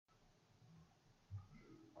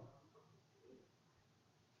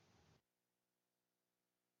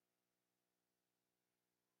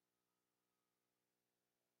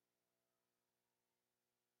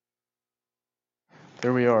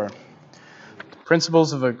There we are.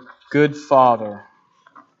 Principles of a good father.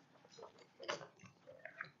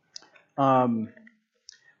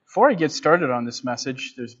 Before I get started on this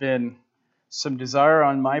message, there's been some desire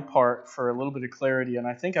on my part for a little bit of clarity, and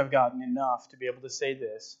I think I've gotten enough to be able to say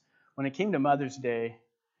this. When it came to Mother's Day,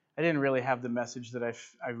 I didn't really have the message that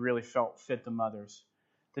I really felt fit the mothers.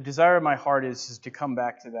 The desire of my heart is to come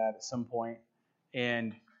back to that at some point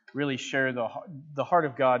and really share the heart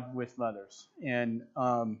of God with mothers. And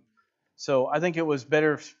so I think it was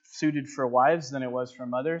better suited for wives than it was for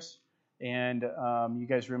mothers. And you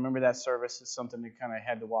guys remember that service? It's something that kind of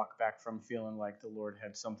had to walk back from, feeling like the Lord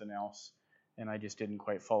had something else, and I just didn't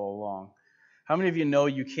quite follow along. How many of you know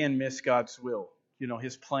you can miss God's will,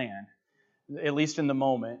 His plan, at least in the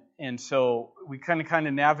moment? And so we kind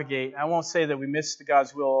of navigate. I won't say that we miss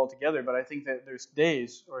God's will altogether, but I think that there's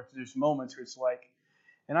days or there's moments where it's like,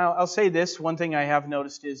 and I'll say this, one thing I have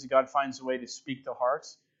noticed is God finds a way to speak to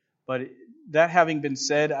hearts. But that having been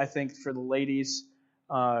said, I think for the ladies,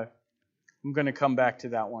 I'm going to come back to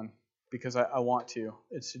that one because I want to.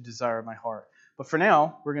 It's a desire of my heart. But for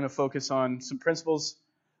now, we're going to focus on some principles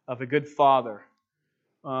of a good father.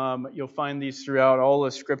 You'll find these throughout all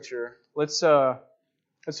of Scripture. Let's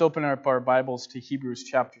open up our Bibles to Hebrews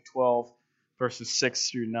chapter 12, verses 6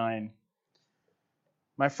 through 9.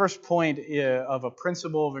 My first point of a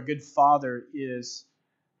principle of a good father is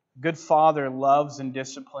a good father loves and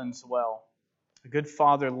disciplines well. A good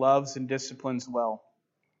father loves and disciplines well.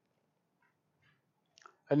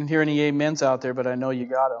 I didn't hear any amens out there, but I know you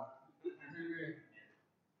got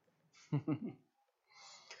them.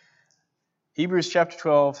 Hebrews chapter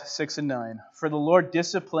 12, 6 and 9. For the Lord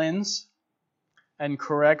disciplines and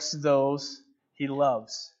corrects those He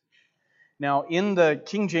loves. Now, in the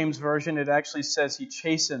King James Version, it actually says He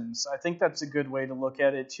chastens. I think that's a good way to look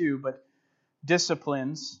at it too, but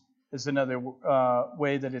disciplines is another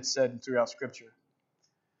way that it's said throughout Scripture.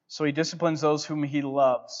 So He disciplines those whom He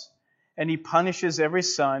loves, and He punishes every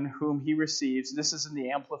son whom He receives. This is in the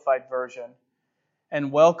Amplified Version.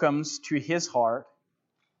 And welcomes to His heart.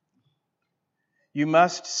 You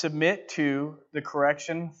must submit to the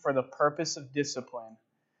correction for the purpose of discipline.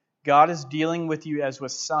 God is dealing with you as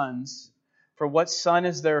with sons. For what son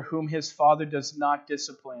is there whom his father does not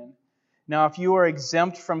discipline? Now, if you are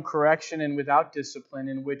exempt from correction and without discipline,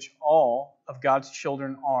 in which all of God's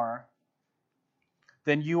children are,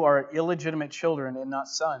 then you are illegitimate children and not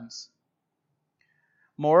sons.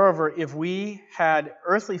 Moreover, if we had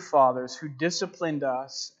earthly fathers who disciplined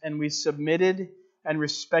us, and we submitted and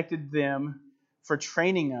respected them for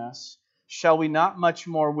training us, shall we not much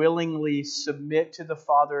more willingly submit to the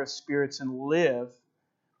Father of spirits and live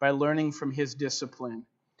by learning from His discipline?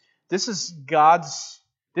 This is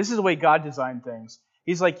the way God designed things.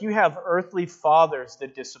 He's like, you have earthly fathers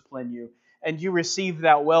that discipline you, and you receive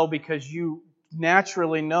that well because you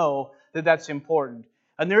naturally know that that's important.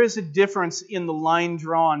 And there is a difference in the line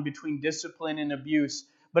drawn between discipline and abuse,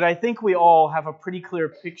 but I think we all have a pretty clear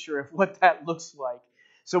picture of what that looks like.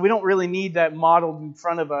 So we don't really need that modeled in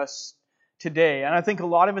front of us today. And I think a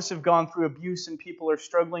lot of us have gone through abuse, and people are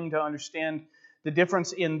struggling to understand the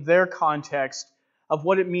difference in their context of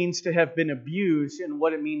what it means to have been abused and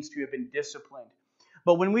what it means to have been disciplined.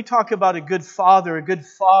 But when we talk about a good father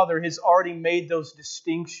has already made those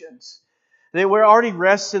distinctions. They were already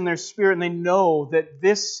rests in their spirit, and they know that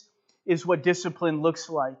this is what discipline looks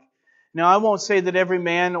like. Now, I won't say that every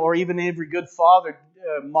man or even every good father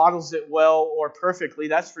models it well or perfectly.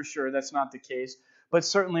 That's for sure. That's not the case. But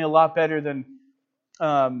certainly a lot better than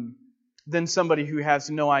somebody who has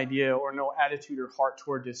no idea or no attitude or heart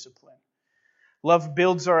toward discipline. Love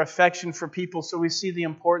builds our affection for people, so we see the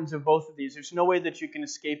importance of both of these. There's no way that you can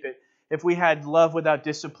escape it. If we had love without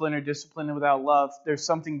discipline or discipline without love, there's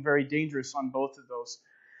something very dangerous on both of those.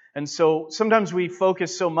 And so sometimes we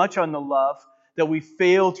focus so much on the love that we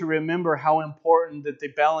fail to remember how important that they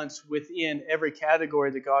balance within every category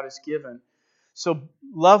that God has given. So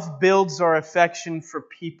love builds our affection for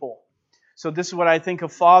people. So this is what I think a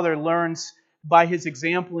father learns by his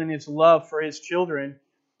example and his love for his children.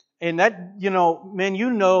 And that, man,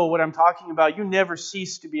 you know what I'm talking about. You never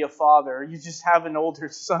cease to be a father. You just have an older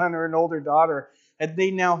son or an older daughter, and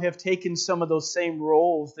they now have taken some of those same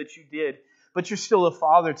roles that you did. But you're still a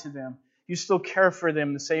father to them. You still care for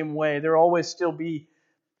them the same way. There'll always still be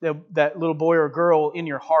that little boy or girl in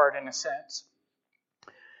your heart, in a sense.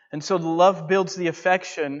 And so the love builds the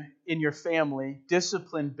affection in your family.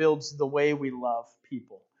 Discipline builds the way we love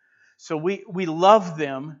people. So we love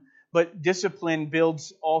them, but discipline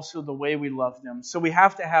builds also the way we love them. So we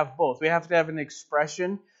have to have both. We have to have an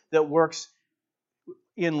expression that works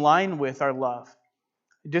in line with our love.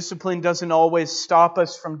 Discipline doesn't always stop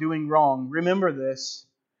us from doing wrong. Remember this.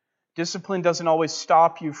 Discipline doesn't always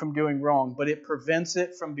stop you from doing wrong, but it prevents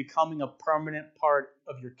it from becoming a permanent part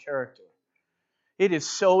of your character. It is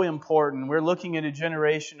so important. We're looking at a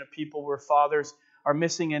generation of people where fathers are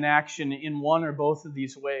missing in action in one or both of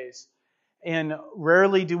these ways. And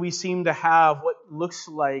rarely do we seem to have what looks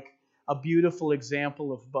like a beautiful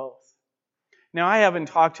example of both. Now, I haven't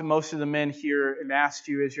talked to most of the men here and asked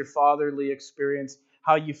you, as your fatherly experience,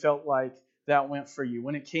 how you felt like that went for you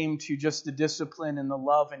when it came to just the discipline and the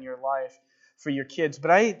love in your life for your kids. But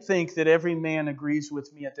I think that every man agrees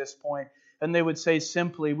with me at this point, and they would say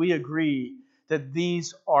simply, we agree that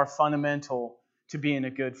these are fundamental to being a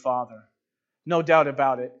good father. No doubt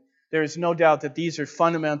about it. There is no doubt that these are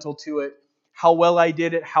fundamental to it. How well I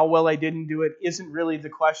did it, how well I didn't do it, isn't really the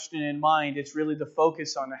question in mind. It's really the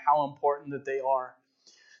focus on how important that they are.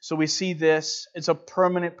 So we see this. It's a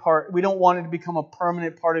permanent part. We don't want it to become a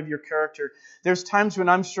permanent part of your character. There's times when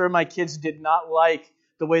I'm sure my kids did not like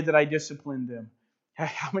the way that I disciplined them.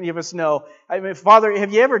 How many of us know? I mean, Father,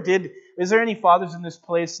 is there any fathers in this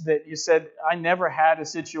place that you said, I never had a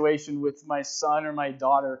situation with my son or my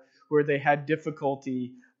daughter where they had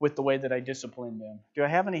difficulty with the way that I disciplined them? Do I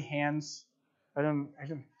have any hands? I don't.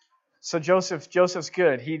 So Joseph's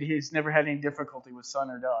good. He's never had any difficulty with son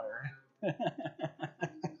or daughter.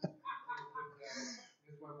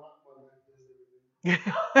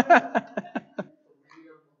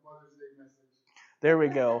 There we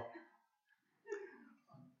go.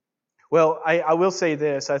 Well, I will say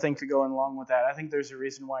this, I think, to go along with that. I think there's a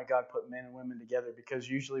reason why God put men and women together, because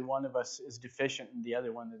usually one of us is deficient in the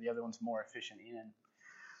other one that the other one's more efficient in.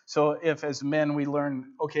 So if as men we learn,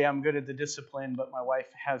 okay, I'm good at the discipline, but my wife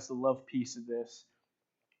has the love piece of this,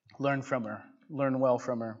 learn from her. Learn well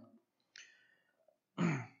from her.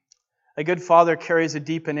 A good father carries a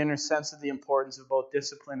deep and inner sense of the importance of both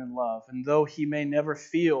discipline and love. And though he may never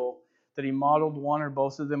feel that he modeled one or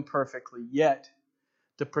both of them perfectly, yet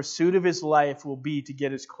the pursuit of his life will be to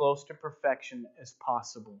get as close to perfection as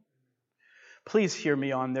possible. Please hear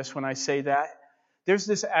me on this when I say that. There's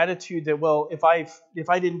this attitude that, well, if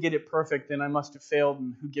I didn't get it perfect, then I must have failed,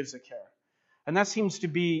 and who gives a care? And that seems to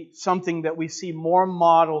be something that we see more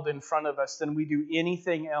modeled in front of us than we do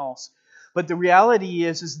anything else. But the reality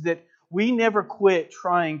is that we never quit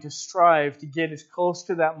trying to strive to get as close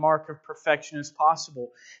to that mark of perfection as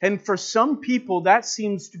possible. And for some people, that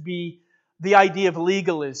seems to be the idea of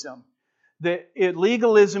legalism.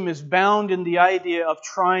 Legalism is bound in the idea of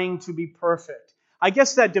trying to be perfect. I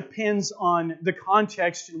guess that depends on the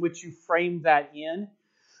context in which you frame that in.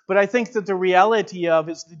 But I think that the reality of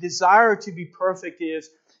is the desire to be perfect is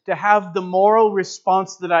to have the moral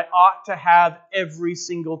response that I ought to have every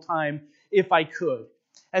single time if I could.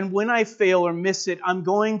 And when I fail or miss it, I'm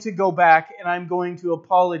going to go back and I'm going to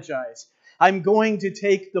apologize. I'm going to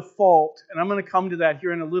take the fault, and I'm going to come to that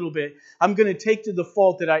here in a little bit. I'm going to take to the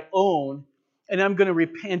fault that I own, and I'm going to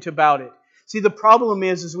repent about it. See, the problem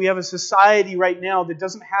is we have a society right now that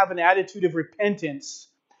doesn't have an attitude of repentance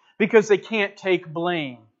because they can't take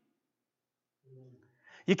blame.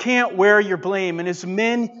 You can't wear your blame. And as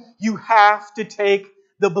men, you have to take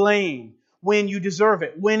the blame when you deserve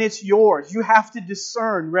it, when it's yours. You have to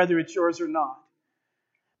discern whether it's yours or not.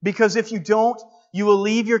 Because if you don't, you will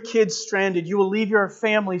leave your kids stranded. You will leave your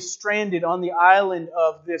family stranded on the island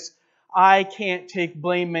of this I can't take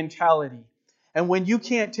blame mentality. And when you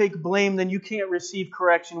can't take blame, then you can't receive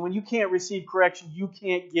correction. When you can't receive correction, you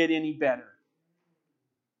can't get any better.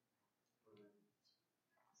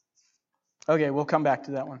 Okay, we'll come back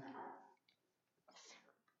to that one.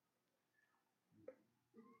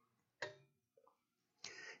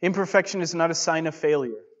 Imperfection is not a sign of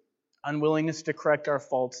failure. Unwillingness to correct our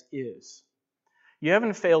faults is. You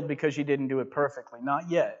haven't failed because you didn't do it perfectly. Not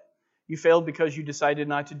yet. You failed because you decided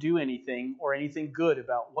not to do anything or anything good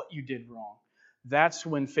about what you did wrong. That's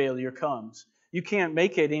when failure comes. You can't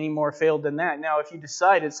make it any more failed than that. Now, if you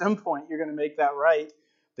decide at some point you're going to make that right,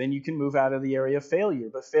 then you can move out of the area of failure.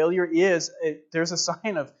 But failure there's a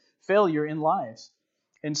sign of failure in lives.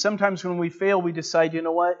 And sometimes when we fail, we decide, you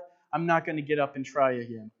know what? I'm not going to get up and try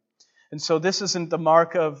again. And so this isn't the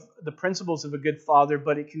mark of the principles of a good father,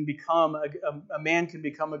 but it can become, a man can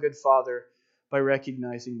become a good father by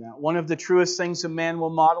recognizing that. One of the truest things a man will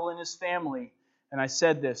model in his family, and I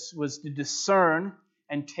said this, was to discern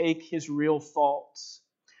and take his real faults.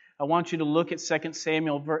 I want you to look at 2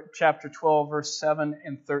 Samuel chapter 12, verse 7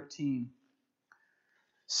 and 13.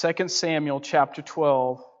 2 Samuel chapter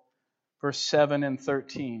 12, verse 7 and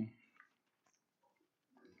 13.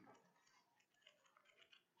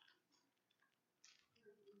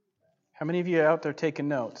 How many of you are out there taking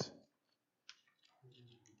notes?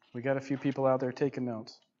 We got a few people out there taking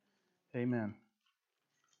notes. Amen.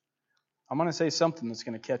 I'm going to say something that's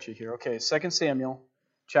going to catch you here. Okay, 2 Samuel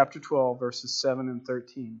chapter 12, verses 7 and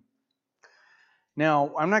 13.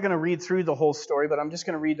 Now, I'm not going to read through the whole story, but I'm just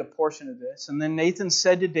going to read a portion of this. And then Nathan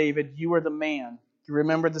said to David, "You are the man. You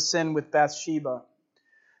remember the sin with Bathsheba.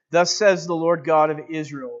 Thus says the Lord God of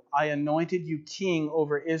Israel, I anointed you king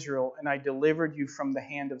over Israel, and I delivered you from the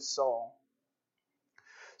hand of Saul."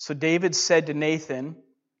 So David said to Nathan,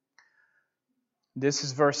 this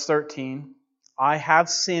is verse 13, "I have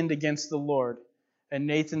sinned against the Lord." And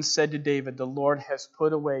Nathan said to David, "The Lord has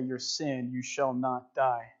put away your sin. You shall not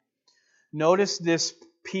die." Notice this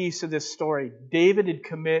piece of this story. David had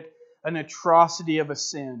committed an atrocity of a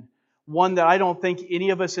sin, one that I don't think any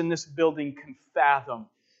of us in this building can fathom.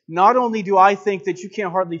 Not only do I think that you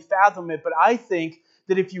can't hardly fathom it, but I think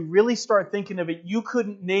that if you really start thinking of it, you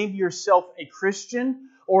couldn't name yourself a Christian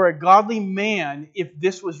or a godly man if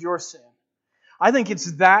this was your sin. I think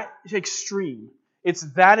it's that extreme. It's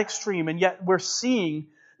that extreme. And yet we're seeing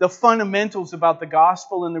the fundamentals about the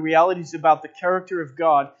gospel and the realities about the character of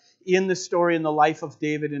God in the story and the life of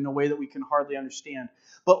David in a way that we can hardly understand.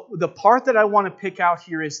 But the part that I want to pick out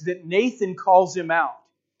here is that Nathan calls him out.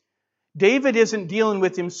 David isn't dealing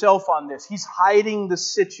with himself on this. He's hiding the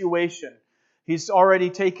situation. He's already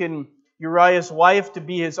taken Uriah's wife to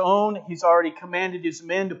be his own. He's already commanded his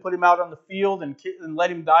men to put him out on the field and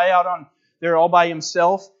let him die out on there all by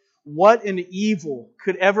himself. What an evil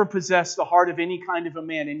could ever possess the heart of any kind of a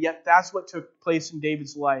man? And yet that's what took place in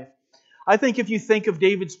David's life. I think if you think of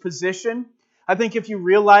David's position, I think if you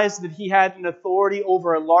realize that he had an authority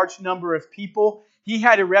over a large number of people, he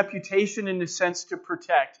had a reputation in a sense to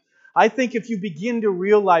protect. I think if you begin to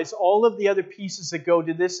realize all of the other pieces that go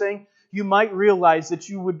to this thing, you might realize that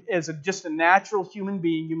you would, as just a natural human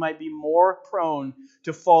being, you might be more prone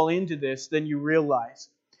to fall into this than you realize.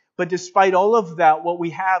 But despite all of that, what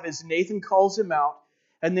we have is Nathan calls him out,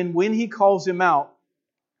 and then when he calls him out,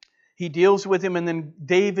 he deals with him, and then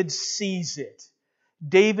David sees it.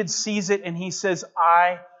 David sees it, and he says,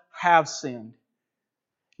 "I have sinned."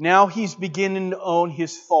 Now he's beginning to own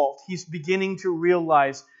his fault. He's beginning to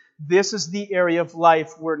realize this is the area of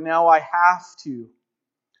life where now I have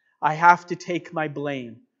to take my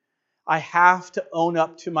blame. I have to own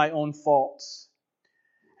up to my own faults.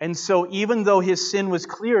 And so even though his sin was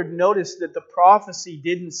cleared, notice that the prophecy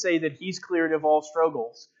didn't say that he's cleared of all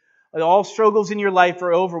struggles. All struggles in your life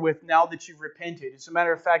are over with now that you've repented. As a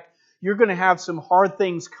matter of fact, you're going to have some hard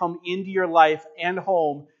things come into your life and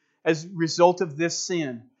home as a result of this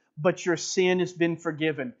sin. But your sin has been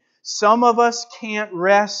forgiven. Some of us can't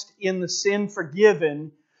rest in the sin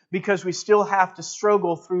forgiven because we still have to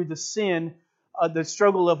struggle through the sin, the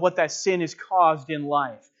struggle of what that sin has caused in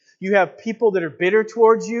life. You have people that are bitter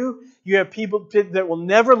towards you. You have people that will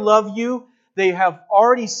never love you. They have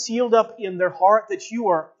already sealed up in their heart that you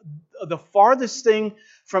are the farthest thing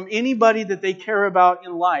from anybody that they care about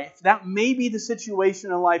in life. That may be the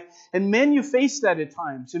situation in life. And men, you face that at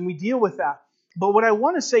times, and we deal with that. But what I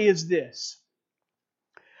want to say is this.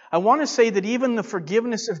 I want to say that even the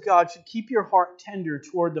forgiveness of God should keep your heart tender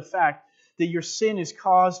toward the fact that your sin has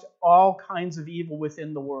caused all kinds of evil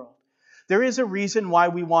within the world. There is a reason why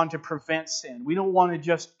we want to prevent sin. We don't want to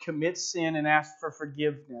just commit sin and ask for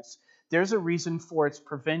forgiveness. There's a reason for its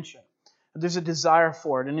prevention. There's a desire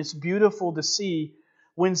for it. And it's beautiful to see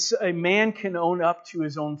when a man can own up to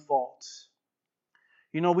his own faults.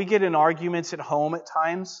 You know, we get in arguments at home at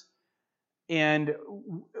times. And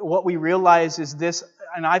what we realize is this,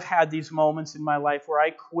 and I've had these moments in my life where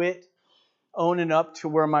I quit owning up to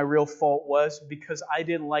where my real fault was because I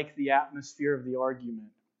didn't like the atmosphere of the argument.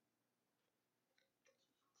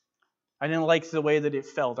 I didn't like the way that it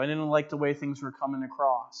felt. I didn't like the way things were coming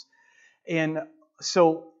across. And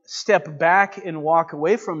so step back and walk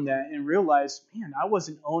away from that and realize, man, I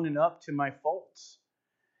wasn't owning up to my faults.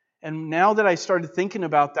 And now that I started thinking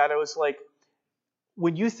about that, I was like,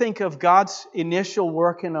 when you think of God's initial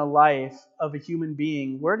work in a life of a human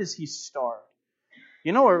being, where does He start?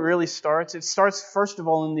 You know where it really starts? It starts, first of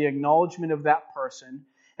all, in the acknowledgement of that person.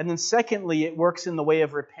 And then secondly, it works in the way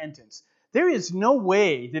of repentance. There is no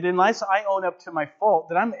way that unless I own up to my fault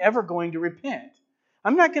that I'm ever going to repent.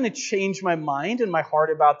 I'm not going to change my mind and my heart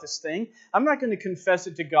about this thing. I'm not going to confess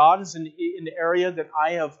it to God as an area that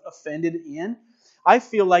I have offended in. I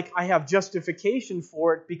feel like I have justification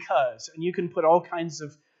for it because, and you can put all kinds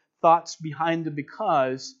of thoughts behind the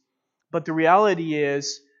because, but the reality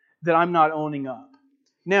is that I'm not owning up.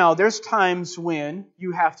 Now, there's times when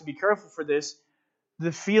you have to be careful for this.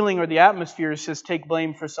 The feeling or the atmosphere says take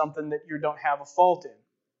blame for something that you don't have a fault in.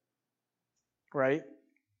 Right?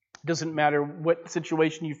 Doesn't matter what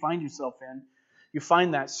situation you find yourself in, you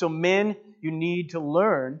find that. So men, you need to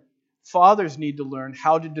learn, fathers need to learn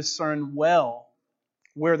how to discern well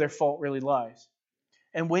where their fault really lies.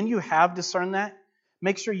 And when you have discerned that,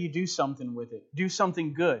 make sure you do something with it. Do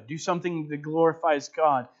something good. Do something that glorifies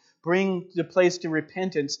God. Bring the place to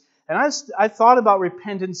repentance. And I thought about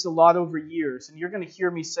repentance a lot over years, and you're going to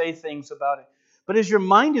hear me say things about it. But as your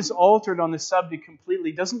mind is altered on the subject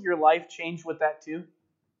completely, doesn't your life change with that too?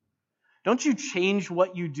 Don't you change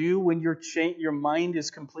what you do when your mind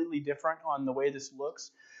is completely different on the way this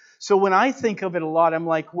looks? So when I think of it a lot, I'm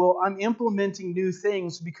like, well, I'm implementing new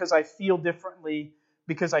things because I feel differently,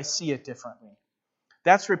 because I see it differently.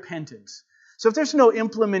 That's repentance. So if there's no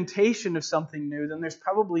implementation of something new, then there's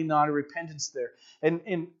probably not a repentance there.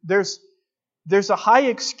 And there's a high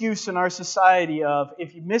excuse in our society of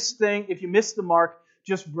if you miss the mark,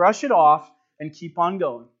 just brush it off and keep on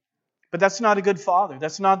going. But that's not a good father.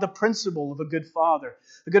 That's not the principle of a good father.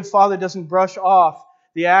 A good father doesn't brush off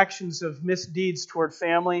the actions of misdeeds toward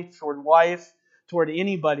family, toward wife, toward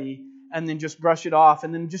anybody, and then just brush it off,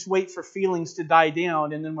 and then just wait for feelings to die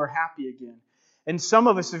down, and then we're happy again. And some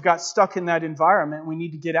of us have got stuck in that environment. We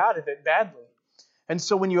need to get out of it badly. And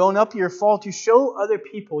so when you own up to your fault, you show other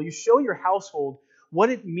people, you show your household what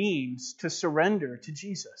it means to surrender to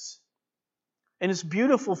Jesus. And it's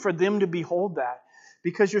beautiful for them to behold that,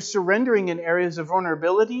 because you're surrendering in areas of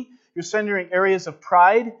vulnerability, you're surrendering areas of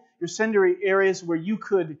pride, you're surrendering areas where you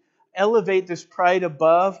could elevate this pride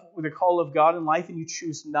above with the call of God in life, and you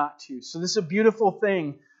choose not to. So this is a beautiful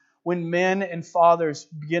thing when men and fathers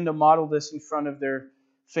begin to model this in front of their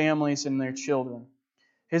families and their children.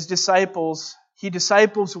 His disciples, he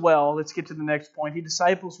disciples well. Let's get to the next point. He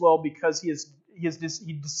disciples well because he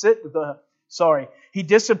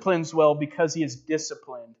disciplines well because he is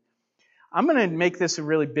disciplined. I'm going to make this a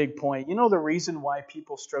really big point. You know the reason why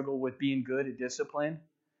people struggle with being good at discipline?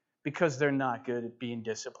 Because they're not good at being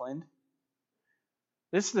disciplined.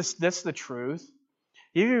 That's the truth.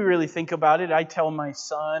 If you really think about it, I tell my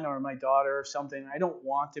son or my daughter or something, I don't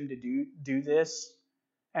want them to do this.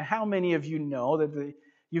 And how many of you know that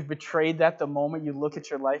you've betrayed that the moment you look at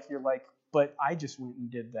your life, you're like, but I just went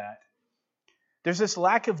and did that. There's this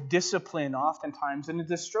lack of discipline oftentimes, and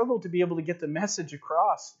the struggle to be able to get the message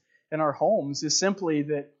across in our homes is simply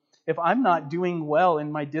that if I'm not doing well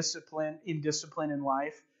in my discipline in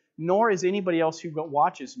life, nor is anybody else who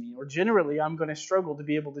watches me, or generally I'm going to struggle to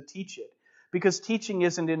be able to teach it. Because teaching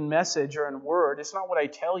isn't in message or in word. It's not what I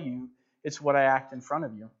tell you, it's what I act in front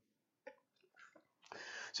of you.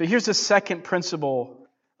 So here's the second principle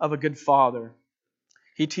of a good father.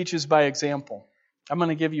 He teaches by example. I'm going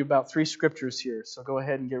to give you about 3 scriptures here, so go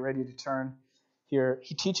ahead and get ready to turn here.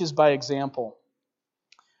 He teaches by example.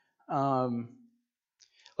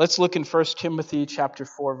 Let's look in 1 Timothy chapter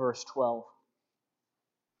 4, verse 12.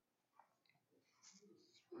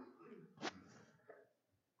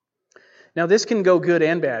 Now this can go good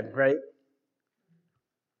and bad, right?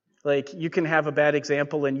 Like you can have a bad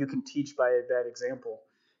example and you can teach by a bad example.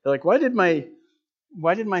 They're like, why did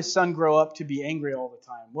my son grow up to be angry all the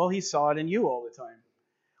time? Well, he saw it in you all the time.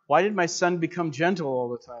 Why did my son become gentle all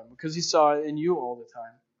the time? Because he saw it in you all the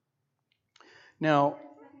time. Now,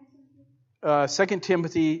 1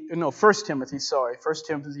 Timothy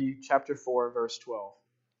chapter 4, verse 12.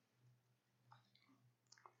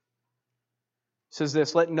 It says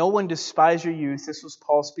this, let no one despise your youth. This was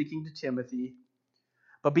Paul speaking to Timothy.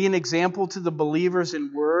 But be an example to the believers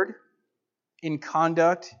in word, in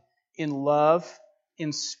conduct, in love,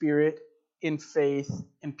 in spirit, in faith,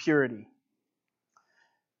 in purity.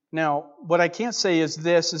 Now, what I can't say is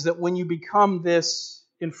that when you become this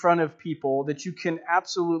in front of people, that you can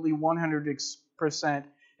absolutely 100%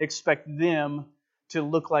 expect them to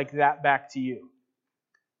look like that back to you.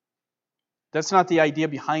 That's not the idea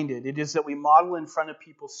behind it. It is that we model in front of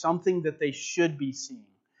people something that they should be seeing,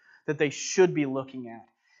 that they should be looking at.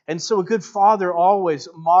 And so a good father always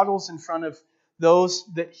models in front of those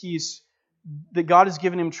that God has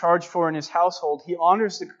given him charge for in his household. He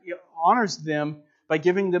honors them by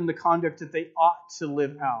giving them the conduct that they ought to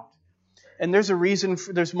live out. And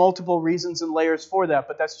there's multiple reasons and layers for that,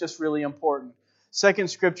 but that's just really important. Second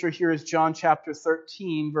scripture here is John chapter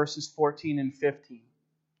 13, verses 14 and 15.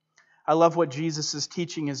 I love what Jesus is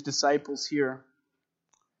teaching his disciples here.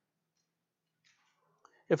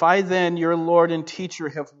 If I then, your Lord and teacher,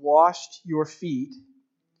 have washed your feet,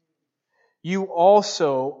 you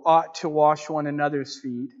also ought to wash one another's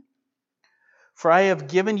feet. For I have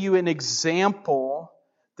given you an example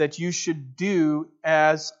that you should do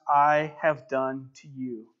as I have done to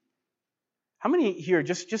you. How many here,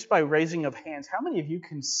 just by raising of hands, how many of you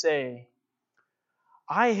can say,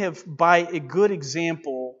 I have, by a good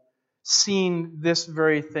example, seen this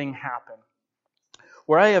very thing happen.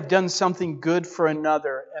 Where I have done something good for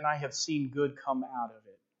another and I have seen good come out of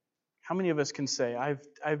it. How many of us can say,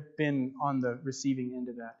 I've been on the receiving end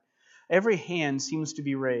of that? Every hand seems to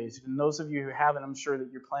be raised. And those of you who haven't, I'm sure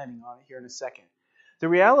that you're planning on it here in a second. The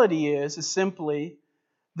reality is simply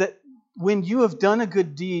that when you have done a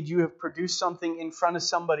good deed, you have produced something in front of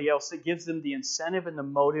somebody else that gives them the incentive and the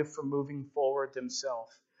motive for moving forward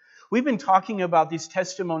themselves. We've been talking about these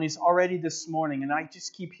testimonies already this morning, and I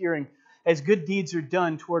just keep hearing, as good deeds are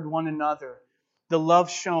done toward one another, the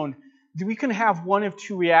love shown. We can have one of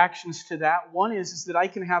two reactions to that. One is that I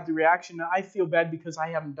can have the reaction that I feel bad because I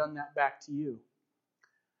haven't done that back to you.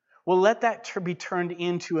 Well, let that be turned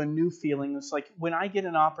into a new feeling. It's like when I get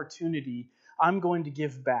an opportunity, I'm going to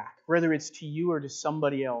give back, whether it's to you or to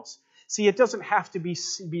somebody else. See, it doesn't have to be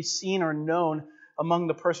seen or known among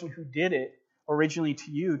the person who did it originally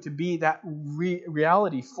to you to be that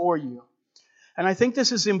reality for you. And I think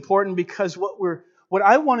this is important because what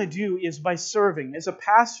I want to do is by serving, as a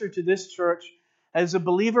pastor to this church, as a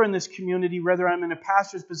believer in this community, whether I'm in a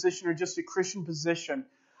pastor's position or just a Christian position,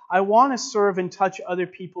 I want to serve and touch other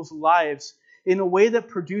people's lives in a way that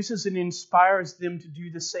produces and inspires them to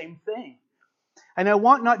do the same thing. And I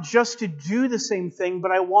want not just to do the same thing,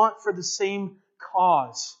 but I want for the same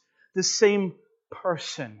cause, the same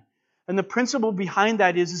person. And the principle behind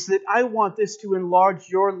that is that I want this to enlarge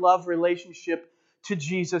your love relationship to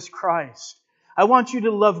Jesus Christ. I want you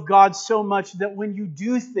to love God so much that when you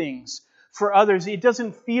do things for others, it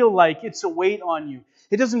doesn't feel like it's a weight on you.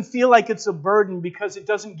 It doesn't feel like it's a burden because it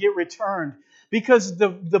doesn't get returned. Because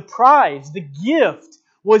the prize, the gift,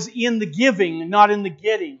 was in the giving, not in the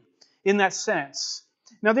getting, in that sense.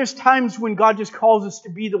 Now, there's times when God just calls us to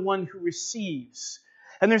be the one who receives.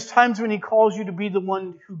 And there's times when He calls you to be the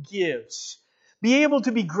one who gives. Be able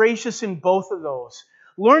to be gracious in both of those.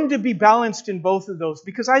 Learn to be balanced in both of those.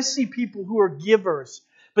 Because I see people who are givers,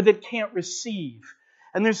 but that can't receive.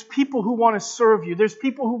 And there's people who want to serve you. There's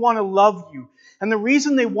people who want to love you. And the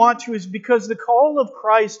reason they want to is because the call of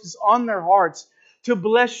Christ is on their hearts to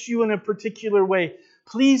bless you in a particular way.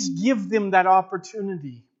 Please give them that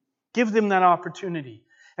opportunity. Give them that opportunity.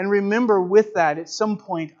 And remember with that, at some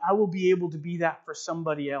point, I will be able to be that for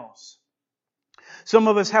somebody else. Some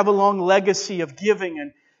of us have a long legacy of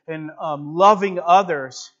giving and loving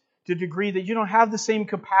others to a degree that you don't have the same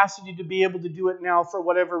capacity to be able to do it now for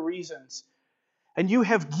whatever reasons. And you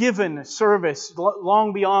have given service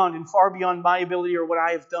long beyond and far beyond my ability or what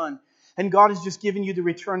I have done. And God has just given you the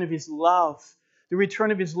return of His love. The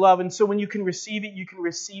return of His love. And so when you can receive it, you can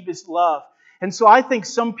receive His love. And so I think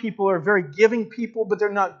some people are very giving people, but they're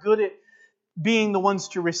not good at being the ones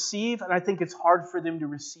to receive. And I think it's hard for them to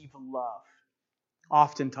receive love,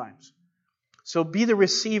 oftentimes. So be the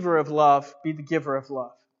receiver of love, be the giver of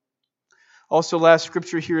love. Also, last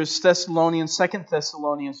scripture here is 2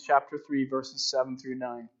 Thessalonians chapter 3, verses 7 through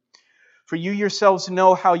 9. For you yourselves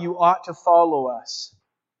know how you ought to follow us.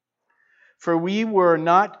 For we were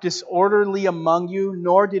not disorderly among you,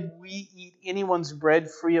 nor did we eat anyone's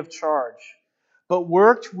bread free of charge, but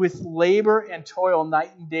worked with labor and toil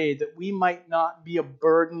night and day, that we might not be a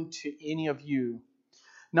burden to any of you.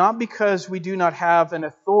 Not because we do not have an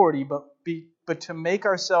authority, but to make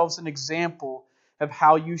ourselves an example of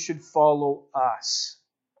how you should follow us.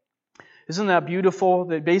 Isn't that beautiful?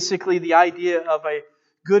 That basically the idea of a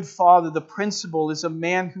good father, the principle, is a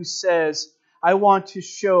man who says, I want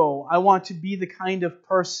to be the kind of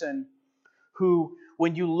person who,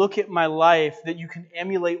 when you look at my life, that you can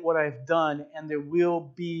emulate what I've done and there will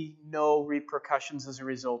be no repercussions as a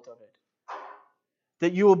result of it.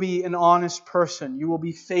 That you will be an honest person, you will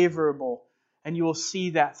be favorable, and you will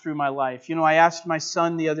see that through my life. I asked my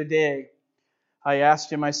son the other day,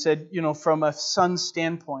 I said, from a son's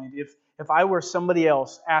standpoint, if I were somebody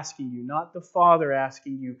else asking you, not the father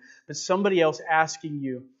asking you, but somebody else asking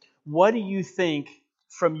you, what do you think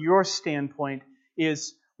from your standpoint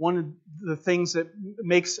is one of the things that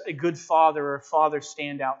makes a good father or a father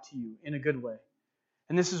stand out to you in a good way?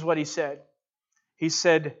 And this is what he said. He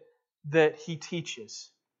said that he teaches.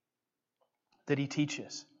 That he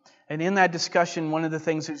teaches. And in that discussion, one of the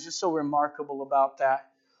things that was just so remarkable about that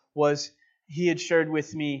was he had shared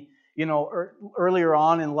with me, earlier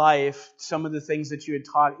on in life, some of the things that you had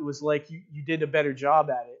taught, it was like you did a better job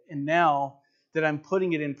at it. And now that I'm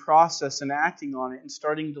putting it in process and acting on it and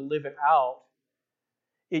starting to live it out,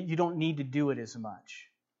 you don't need to do it as much.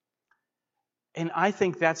 And I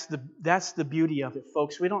think that's the beauty of it,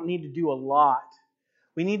 folks. We don't need to do a lot.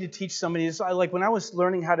 We need to teach somebody. It's like when I was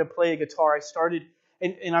learning how to play a guitar, I started,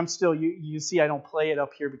 and I'm still, you see I don't play it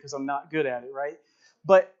up here because I'm not good at it, right?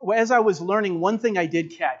 But as I was learning, one thing I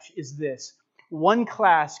did catch is this. One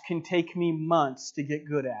class can take me months to get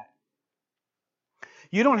good at.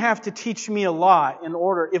 You don't have to teach me a lot in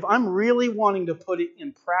order. If I'm really wanting to put it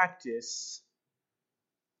in practice,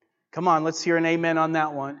 come on, let's hear an amen on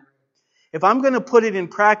that one. If I'm going to put it in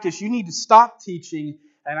practice, you need to stop teaching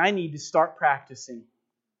and I need to start practicing.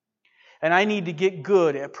 And I need to get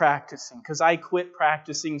good at practicing because I quit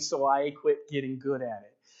practicing, so I quit getting good at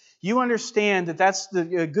it. You understand that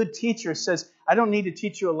a good teacher says, I don't need to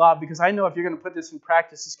teach you a lot because I know if you're going to put this in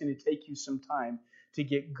practice, it's going to take you some time to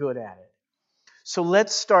get good at it. So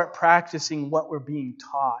let's start practicing what we're being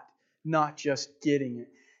taught, not just getting it.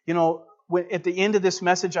 At the end of this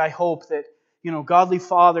message, I hope that, godly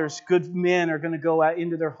fathers, good men are going to go out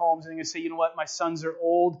into their homes and they're going to say, you know what, my sons are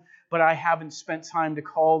old, but I haven't spent time to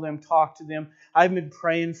call them, talk to them. I've been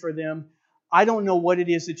praying for them. I don't know what it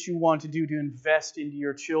is that you want to do to invest into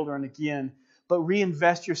your children again, but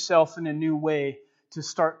reinvest yourself in a new way to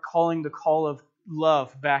start calling the call of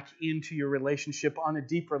love back into your relationship on a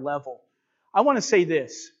deeper level. I want to say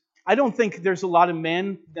this. I don't think there's a lot of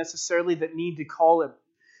men necessarily that need to call it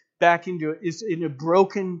back into in a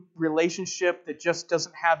broken relationship that just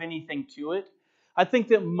doesn't have anything to it. I think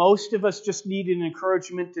that most of us just need an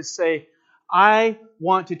encouragement to say, I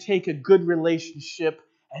want to take a good relationship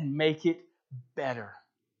and make it better.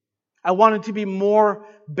 I want it to be more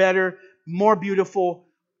better, more beautiful.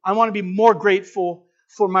 I want to be more grateful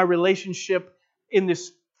for my relationship in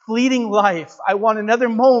this fleeting life. I want another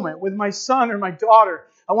moment with my son or my daughter.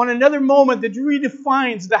 I want another moment that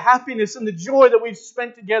redefines the happiness and the joy that we've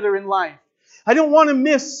spent together in life. I don't want to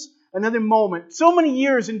miss another moment. So many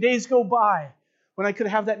years and days go by when I could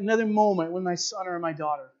have that another moment with my son or my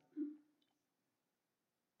daughter.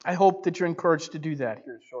 I hope that you're encouraged to do that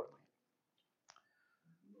here shortly.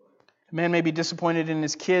 A man may be disappointed in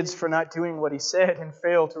his kids for not doing what he said and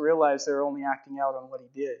fail to realize they're only acting out on what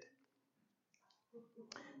he did.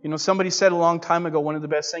 Somebody said a long time ago, one of the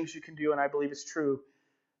best things you can do, and I believe it's true,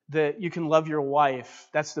 that you can love your wife.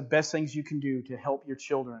 That's the best things you can do to help your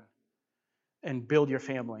children and build your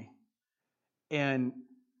family. And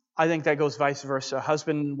I think that goes vice versa.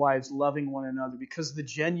 Husband and wives loving one another, because the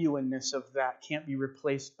genuineness of that can't be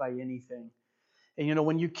replaced by anything. And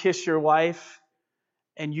when you kiss your wife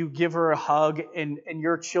and you give her a hug and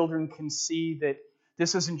your children can see that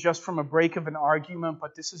this isn't just from a break of an argument,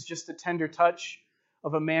 but this is just the tender touch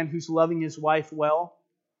of a man who's loving his wife well.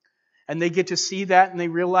 And they get to see that and they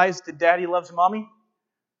realize that daddy loves mommy.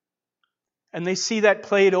 And they see that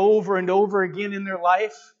played over and over again in their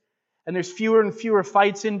life. And there's fewer and fewer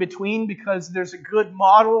fights in between because there's a good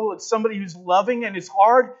model of somebody who's loving, and it's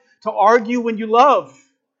hard to argue when you love.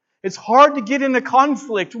 It's hard to get into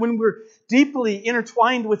conflict when we're deeply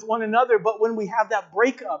intertwined with one another, but when we have that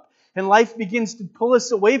breakup and life begins to pull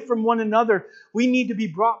us away from one another, we need to be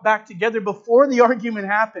brought back together before the argument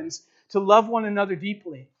happens to love one another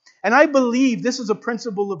deeply. And I believe this is a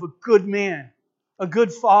principle of a good man, a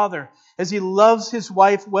good father, as he loves his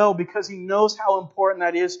wife well because he knows how important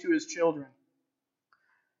that is to his children.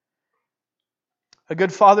 A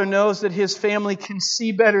good father knows that his family can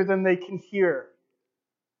see better than they can hear.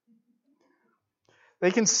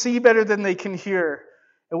 They can see better than they can hear.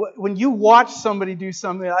 When you watch somebody do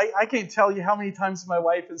something, I can't tell you how many times my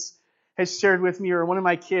wife has shared with me, or one of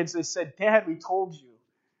my kids, they said, Dad, we told you.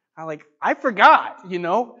 I forgot,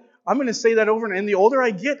 I'm going to say that over, and the older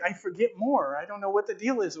I get, I forget more. I don't know what the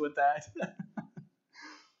deal is with that.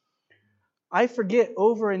 I forget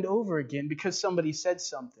over and over again because somebody said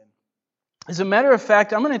something. As a matter of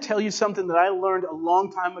fact, I'm going to tell you something that I learned a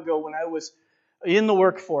long time ago when I was in the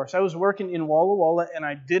workforce. I was working in Walla Walla, and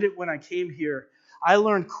I did it when I came here. I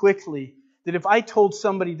learned quickly that if I told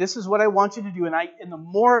somebody, this is what I want you to do, and the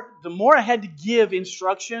more I had to give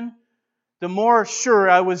instruction, the more sure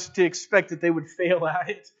I was to expect that they would fail at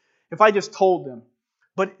it if I just told them.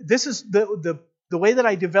 But this is the way that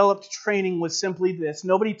I developed training was simply this.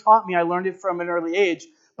 Nobody taught me. I learned it from an early age,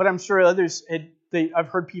 but I'm sure others I've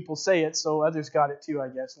heard people say it, so others got it too, I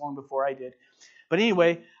guess, long before I did. But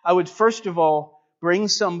anyway, I would first of all bring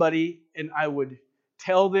somebody and I would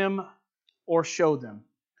tell them or show them.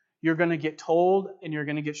 You're going to get told and you're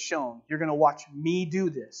going to get shown. You're going to watch me do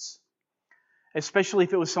this. Especially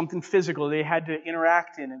if it was something physical they had to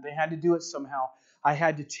interact in and they had to do it somehow. I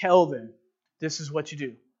had to tell them, this is what you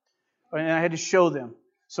do. And I had to show them.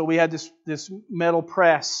 So we had this metal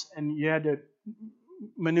press and you had to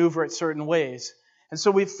maneuver it certain ways. And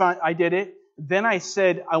so I did it. Then I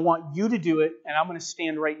said, I want you to do it, and I'm going to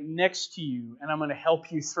stand right next to you, and I'm going to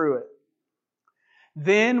help you through it.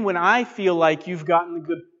 Then when I feel like you've gotten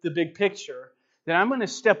the big picture, then I'm going to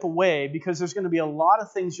step away because there's going to be a lot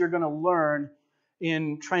of things you're going to learn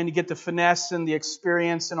in trying to get the finesse and the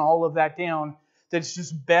experience and all of that down that's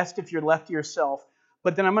just best if you're left to yourself.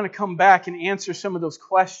 But then I'm going to come back and answer some of those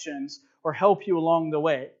questions or help you along the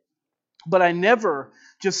way. But I never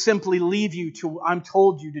just simply leave you to, I'm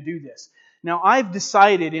told you to do this. Now, I've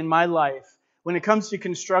decided in my life, when it comes to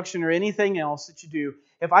construction or anything else that you do,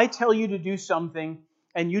 if I tell you to do something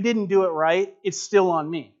and you didn't do it right, it's still on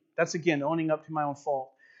me. That's, again, owning up to my own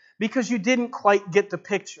fault. Because you didn't quite get the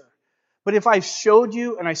picture. But if I showed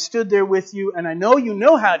you and I stood there with you and I know you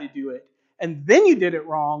know how to do it, and then you did it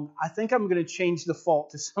wrong, I think I'm going to change the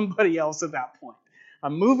fault to somebody else at that point.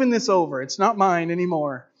 I'm moving this over. It's not mine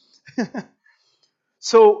anymore.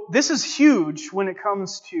 So this is huge when it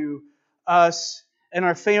comes to us and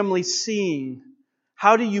our family seeing.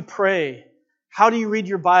 How do you pray? How do you read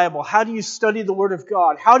your Bible? How do you study the Word of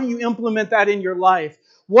God? How do you implement that in your life?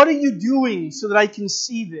 What are you doing so that I can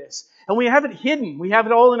see this? And we have it hidden. We have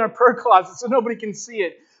it all in our prayer closet so nobody can see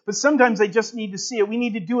it. But sometimes they just need to see it. We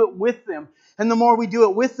need to do it with them. And the more we do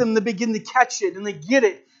it with them, they begin to catch it and they get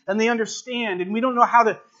it and they understand. And we don't know how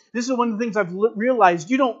to... This is one of the things I've realized.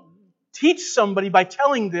 You don't teach somebody by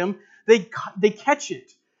telling them. They catch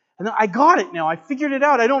it. And I got it now. I figured it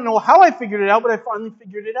out. I don't know how I figured it out, but I finally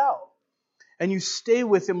figured it out. And you stay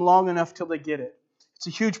with them long enough till they get it. It's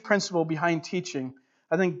a huge principle behind teaching.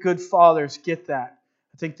 I think good fathers get that.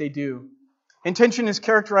 I think they do. Intention is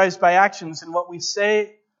characterized by actions, and what we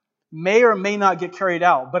say may or may not get carried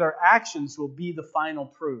out, but our actions will be the final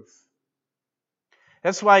proof.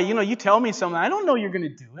 That's why, you tell me something, I don't know you're going to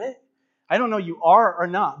do it. I don't know you are or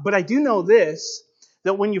not. But I do know this,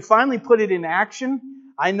 that when you finally put it in action,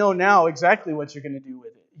 I know now exactly what you're going to do with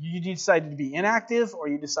it. You decided to be inactive or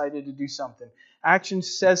you decided to do something. Action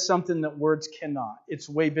says something that words cannot. It's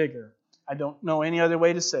way bigger. I don't know any other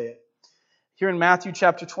way to say it. Here in Matthew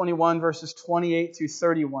chapter 21, verses 28 through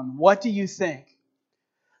 31, what do you think?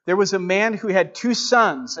 There was a man who had 2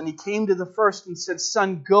 sons, and he came to the first and said,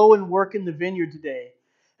 "Son, go and work in the vineyard today."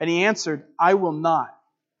 And he answered, "I will not."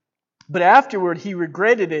 But afterward he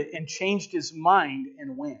regretted it and changed his mind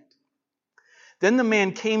and went. Then the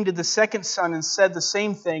man came to the second son and said the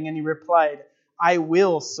same thing, and he replied, "I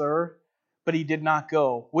will, sir." But he did not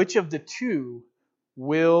go. Which of the 2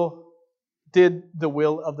 did the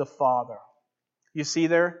will of the Father? You see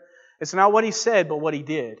there? It's not what he said, but what he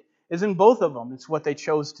did. It's in both of them. It's what they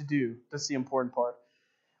chose to do. That's the important part.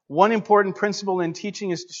 One important principle in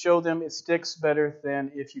teaching is to show them it sticks better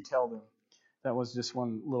than if you tell them. That was just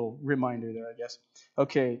one little reminder there, I guess.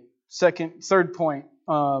 Okay, third point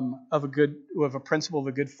of a principle of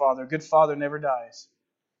a good father. A good father never dies.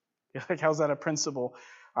 You're like, how's that a principle?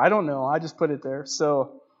 I don't know. I just put it there.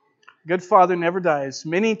 So, good father never dies.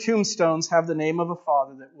 Many tombstones have the name of a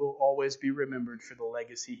father that will always be remembered for the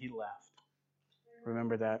legacy he left.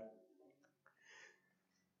 Remember that.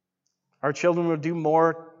 Our children will do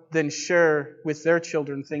more than share with their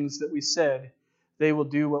children things that we said. They will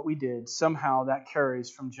do what we did. Somehow that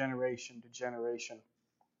carries from generation to generation.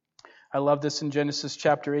 I love this in Genesis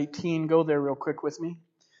chapter 18. Go there real quick with me.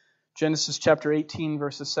 Genesis chapter 18,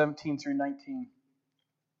 verses 17 through 19.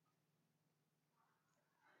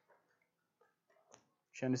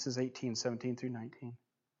 Genesis 18, 17 through 19.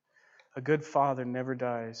 A good father never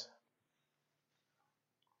dies.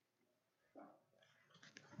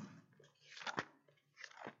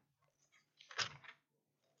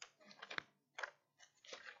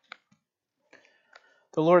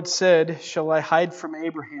 The Lord said, "Shall I hide from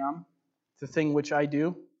Abraham the thing which I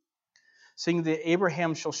do? Seeing that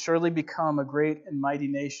Abraham shall surely become a great and mighty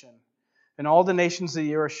nation, and all the nations of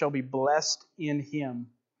the earth shall be blessed in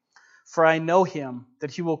him. For I know him,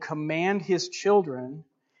 that he will command his children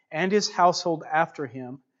and his household after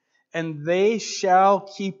him, and they shall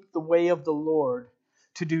keep the way of the Lord,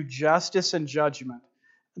 to do justice and judgment,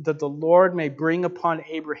 that the Lord may bring upon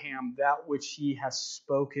Abraham that which he has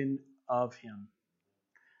spoken of him."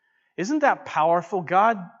 Isn't that powerful?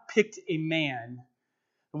 God picked a man,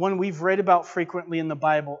 the one we've read about frequently in the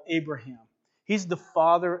Bible, Abraham. He's the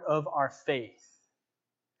father of our faith.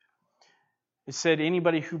 It said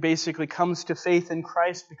anybody who basically comes to faith in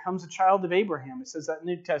Christ becomes a child of Abraham. It says that in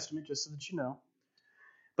the New Testament, just so that you know.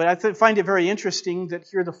 But I find it very interesting that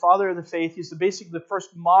here the father of the faith, he's basically the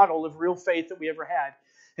first model of real faith that we ever had.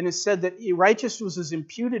 And it said that righteousness was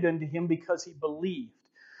imputed unto him because he believed.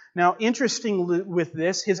 Now, interesting with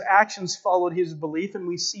this, his actions followed his belief, and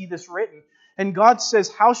we see this written. And God says,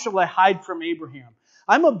 "How shall I hide from Abraham?"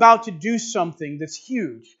 I'm about to do something that's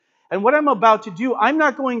huge. And what I'm about to do, I'm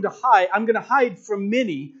not going to hide. I'm going to hide from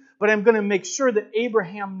many, but I'm going to make sure that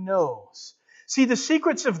Abraham knows. See, the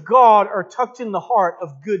secrets of God are tucked in the heart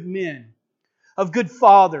of good men, of good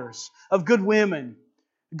fathers, of good women,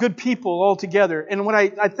 good people altogether. And what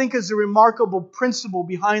I think is a remarkable principle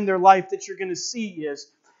behind their life that you're going to see is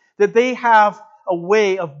that they have a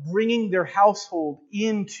way of bringing their household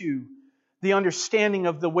into the understanding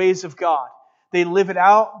of the ways of God. They live it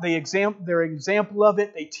out, they're an example of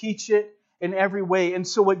it, they teach it in every way. And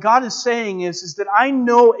so what God is saying is that I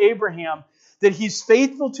know Abraham, that he's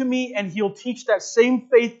faithful to me, and he'll teach that same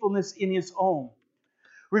faithfulness in his own.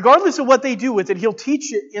 Regardless of what they do with it, he'll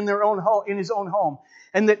teach it in their own home, in his own home.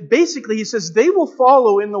 And that basically he says they will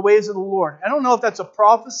follow in the ways of the Lord. I don't know if that's a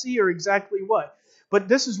prophecy or exactly what, but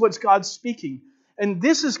this is what God's speaking. And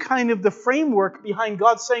this is kind of the framework behind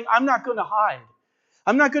God saying, I'm not going to hide.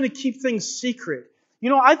 I'm not going to keep things secret.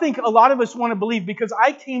 You know, I think a lot of us want to believe, because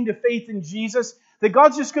I came to faith in Jesus, that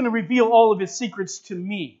God's just going to reveal all of His secrets to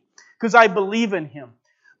me because I believe in Him.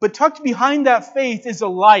 But tucked behind that faith is a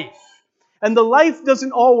life. And the life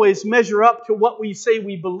doesn't always measure up to what we say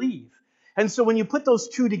we believe. And so when you put those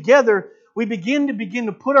two together, we begin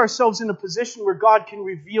to put ourselves in a position where God can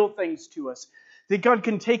reveal things to us. That God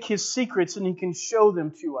can take His secrets and He can show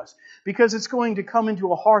them to us. Because it's going to come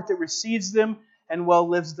into a heart that receives them and well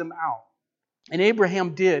lives them out. And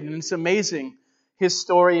Abraham did. And it's amazing, his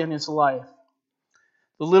story and his life.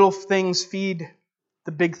 The little things feed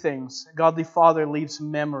the big things. A godly father leaves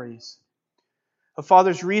memories. A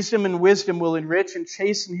father's reason and wisdom will enrich and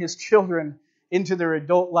chasten his children into their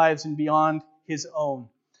adult lives and beyond his own.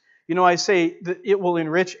 You know, I say that it will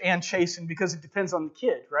enrich and chasten because it depends on the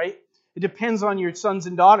kid, right? It depends on your sons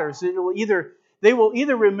and daughters. They will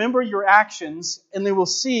either remember your actions, and they will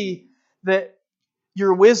see that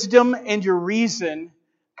your wisdom and your reason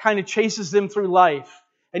kind of chases them through life.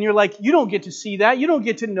 And you're like, you don't get to see that. You don't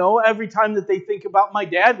get to know every time that they think about, my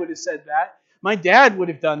dad would have said that. My dad would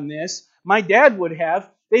have done this. My dad would have.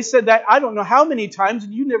 They said that I don't know how many times,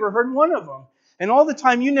 and you never heard one of them. And all the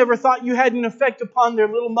time you never thought you had an effect upon their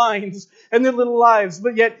little minds and their little lives.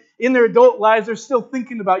 But yet in their adult lives, they're still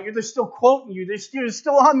thinking about you. They're still quoting you. You're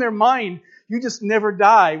still on their mind. You just never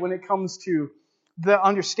die when it comes to the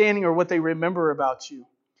understanding or what they remember about you.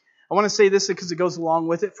 I want to say this because it goes along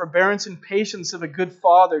with it. Forbearance and patience of a good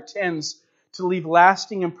father tends to leave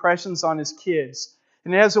lasting impressions on his kids.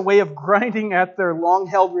 And it has a way of grinding at their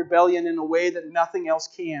long-held rebellion in a way that nothing else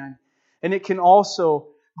can. And it can also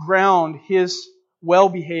ground his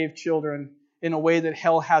well-behaved children in a way that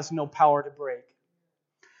hell has no power to break.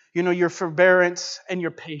 You know, your forbearance and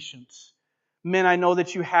your patience. Men, I know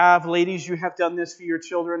that you have. Ladies, you have done this for your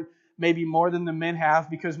children, maybe more than the men have,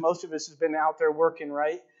 because most of us have been out there working,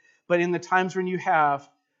 right? But in the times when you have,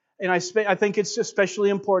 and I think it's especially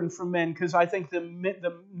important for men, because I think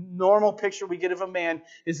the normal picture we get of a man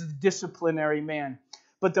is a disciplinary man.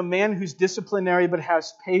 But the man who's disciplinary but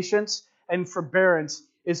has patience and forbearance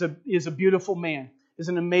is a beautiful man, is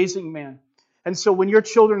an amazing man. And so when your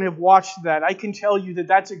children have watched that, I can tell you that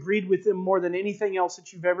that's agreed with them more than anything else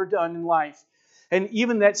that you've ever done in life. And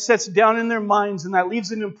even that sets down in their minds, and that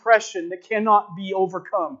leaves an impression that cannot be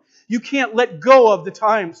overcome. You can't let go of the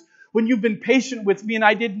times when you've been patient with me and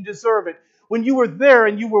I didn't deserve it. When you were there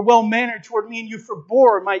and you were well-mannered toward me and you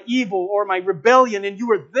forbore my evil or my rebellion, and you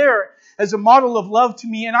were there as a model of love to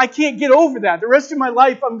me, and I can't get over that. The rest of my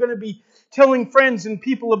life I'm going to be telling friends and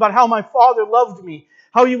people about how my Father loved me,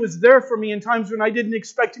 how He was there for me in times when I didn't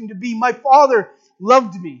expect Him to be. My Father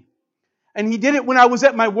loved me, and He did it when I was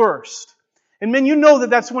at my worst. And men, you know that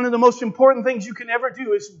that's one of the most important things you can ever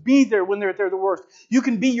do, is be there when they're at their worst. You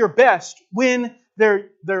can be your best when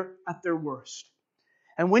they're at their worst.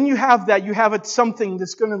 And when you have that, you have something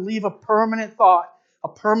that's going to leave a permanent thought, a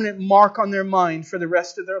permanent mark on their mind for the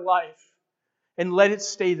rest of their life. And let it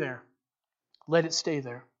stay there. Let it stay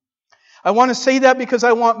there. I want to say that because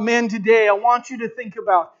I want men today, I want you to think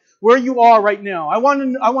about where you are right now. I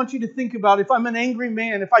want you to think about, if I'm an angry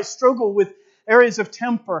man, if I struggle with areas of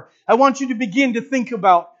temper, I want you to begin to think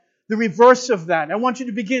about the reverse of that. I want you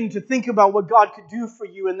to begin to think about what God could do for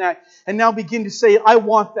you in that. And now begin to say, I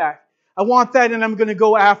want that. I want that, and I'm going to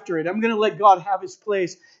go after it. I'm going to let God have His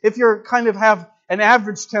place. If you're kind of have an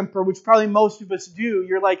average temper, which probably most of us do,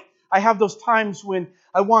 you're like, I have those times when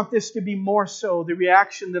I want this to be more so, the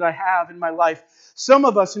reaction that I have in my life. Some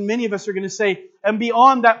of us, and many of us, are going to say, I'm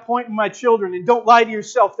beyond that point with my children. And don't lie to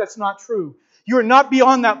yourself, that's not true. You are not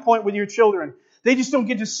beyond that point with your children. They just don't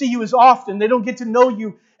get to see you as often. They don't get to know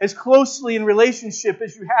you as closely in relationship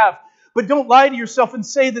as you have. But don't lie to yourself and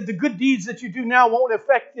say that the good deeds that you do now won't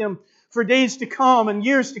affect them for days to come and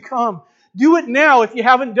years to come. Do it now if you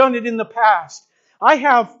haven't done it in the past. I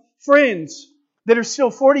have friends that are still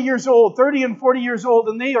 40 years old, 30 and 40 years old,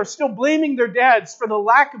 and they are still blaming their dads for the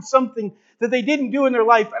lack of something that they didn't do in their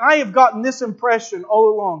life. And I have gotten this impression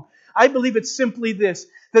all along. I believe it's simply this,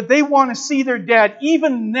 that they want to see their dad,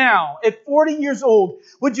 even now, at 40 years old.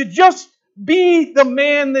 Would you just be the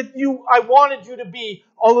man that I wanted you to be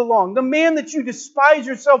all along? The man that you despise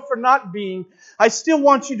yourself for not being. I still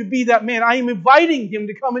want you to be that man. I am inviting him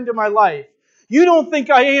to come into my life. You don't think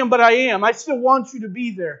I am, but I am. I still want you to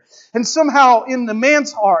be there. And somehow in the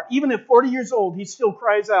man's heart, even at 40 years old, he still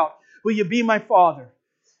cries out, will you be my father?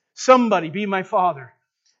 Somebody be my father.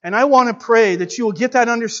 And I want to pray that you will get that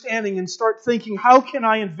understanding and start thinking, how can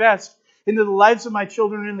I invest into the lives of my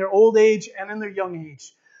children in their old age and in their young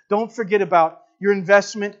age? Don't forget about your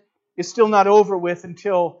investment is still not over with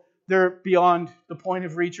until they're beyond the point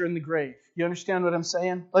of reach or in the grave. You understand what I'm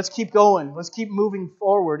saying? Let's keep going. Let's keep moving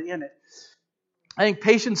forward in it. I think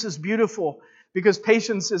patience is beautiful because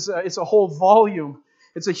patience is it's a whole volume.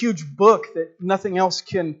 It's a huge book that nothing else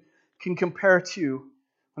can compare to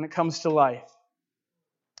when it comes to life.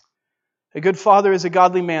 A good father is a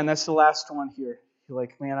godly man. That's the last one here. You're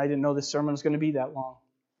like, man, I didn't know this sermon was going to be that long.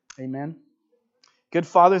 Amen. Good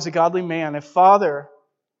father is a godly man. A father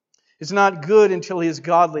is not good until he is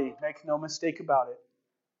godly. Make no mistake about it.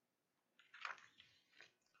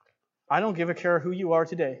 I don't give a care who you are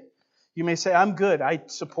today. You may say, I'm good. I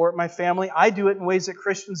support my family. I do it in ways that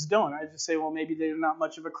Christians don't. I just say, well, maybe they're not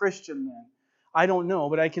much of a Christian then. I don't know,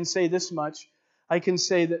 but I can say this much. I can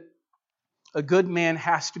say that a good man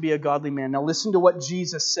has to be a godly man. Now listen to what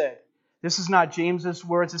Jesus said. This is not James's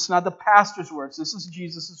words. It's not the pastor's words. This is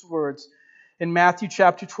Jesus' words. In Matthew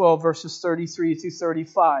chapter 12, verses 33 through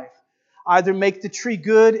 35. Either make the tree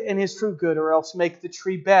good and his fruit good, or else make the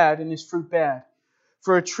tree bad and his fruit bad.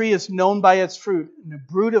 For a tree is known by its fruit. And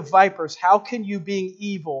a brood of vipers, how can you, being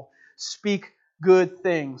evil, speak good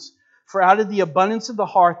things? For out of the abundance of the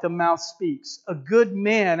heart the mouth speaks. A good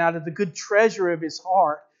man out of the good treasure of his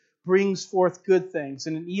heart brings forth good things.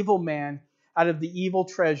 And an evil man out of the evil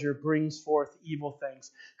treasure brings forth evil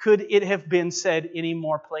things. Could it have been said any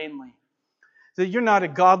more plainly? That you're not a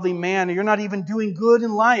godly man, or you're not even doing good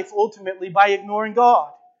in life ultimately by ignoring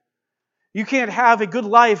God. You can't have a good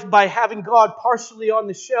life by having God partially on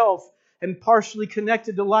the shelf and partially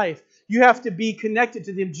connected to life. You have to be connected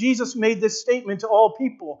to Him. Jesus made this statement to all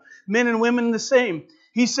people, men and women the same.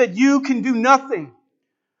 He said, you can do nothing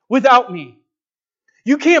without me.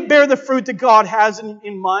 You can't bear the fruit that God has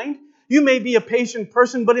in mind. You may be a patient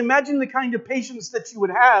person, but imagine the kind of patience that you would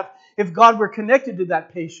have if God were connected to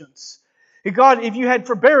that patience. If you had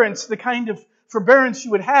forbearance, the kind of forbearance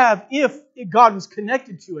you would have if God was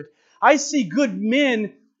connected to it. I see good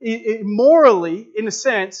men morally, in a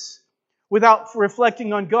sense, without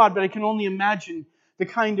reflecting on God, but I can only imagine the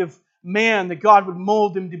kind of man that God would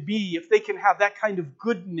mold them to be if they can have that kind of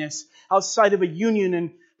goodness outside of a union and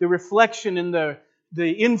the reflection and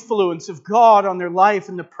the influence of God on their life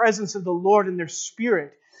and the presence of the Lord in their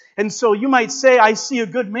spirit. And so you might say, I see a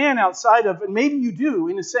good man outside of, and maybe you do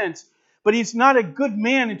in a sense, but he's not a good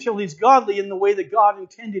man until he's godly in the way that God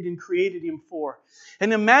intended and created him for.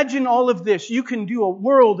 And imagine all of this. You can do a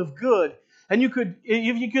world of good. And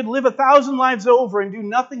if you could live 1,000 lives over and do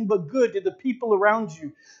nothing but good to the people around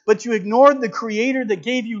you, but you ignored the Creator that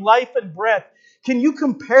gave you life and breath. Can you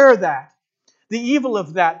compare that? The evil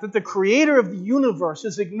of that the Creator of the universe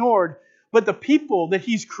is ignored, but the people that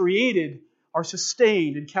He's created are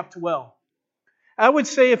sustained and kept well. I would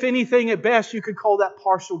say, if anything, at best, you could call that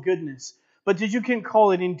partial goodness. But you can't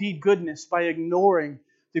call it indeed goodness by ignoring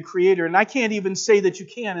the Creator. And I can't even say that you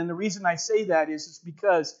can. And the reason I say that is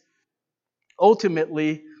because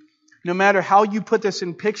ultimately, no matter how you put this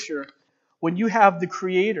in picture, when you have the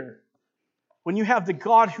Creator, when you have the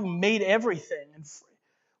God who made everything, and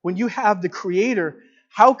when you have the Creator,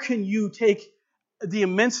 how can you take the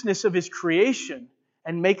immenseness of His creation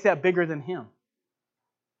and make that bigger than Him?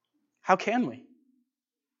 How can we?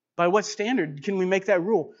 By what standard can we make that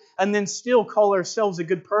rule? And then still call ourselves a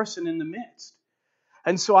good person in the midst.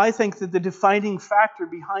 And so I think that the defining factor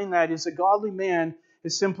behind that is a godly man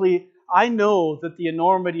is simply, I know that the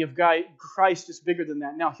enormity of Christ is bigger than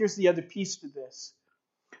that. Now, here's the other piece to this.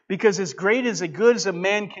 Because as great as good as a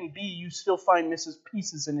man can be, you still find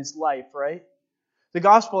pieces in his life, right? The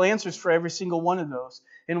gospel answers for every single one of those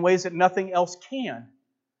in ways that nothing else can.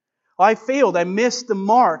 I failed. I missed the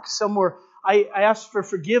mark somewhere. I asked for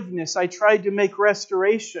forgiveness. I tried to make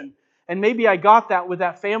restoration. And maybe I got that with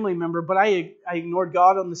that family member, but I ignored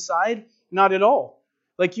God on the side? Not at all.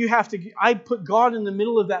 Like I put God in the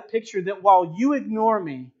middle of that picture, that while you ignore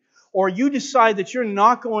me, or you decide that you're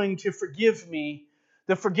not going to forgive me,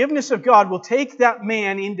 the forgiveness of God will take that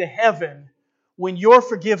man into heaven when your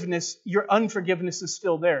unforgiveness is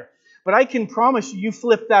still there. But I can promise you, you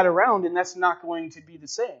flip that around and that's not going to be the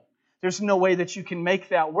same. There's no way that you can make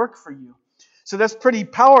that work for you. So that's pretty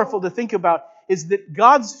powerful to think about, is that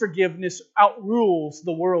God's forgiveness outrules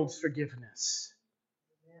the world's forgiveness.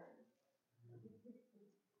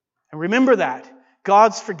 And remember that.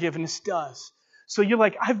 God's forgiveness does. So you're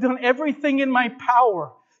like, I've done everything in my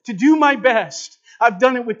power to do my best. I've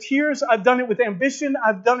done it with tears. I've done it with ambition.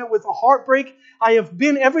 I've done it with a heartbreak. I have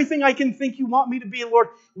been everything I can think you want me to be, Lord,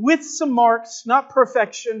 with some marks, not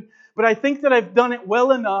perfection. But I think that I've done it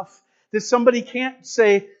well enough that somebody can't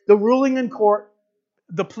say the ruling in court,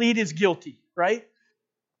 the plead is guilty, right?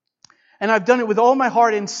 And I've done it with all my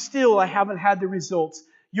heart and still I haven't had the results.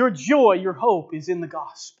 Your joy, your hope is in the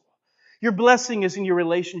gospel. Your blessing is in your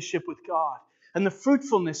relationship with God. And the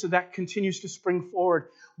fruitfulness of that continues to spring forward.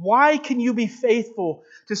 Why can you be faithful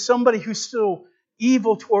to somebody who's still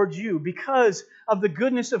evil towards you? Because of the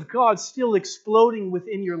goodness of God still exploding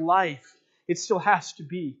within your life. It still has to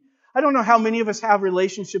be. I don't know how many of us have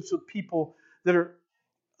relationships with people that are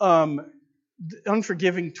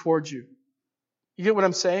unforgiving towards you. You get what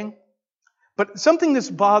I'm saying? But something that's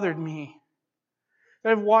bothered me,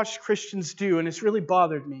 that I've watched Christians do, and it's really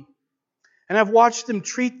bothered me, and I've watched them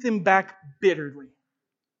treat them back bitterly.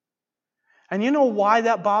 And you know why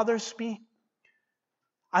that bothers me?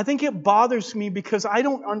 I think it bothers me because I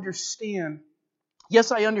don't understand.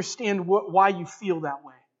 Yes, I understand why you feel that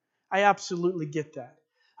way. I absolutely get that.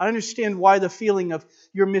 I understand why the feeling of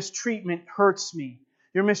your mistreatment hurts me.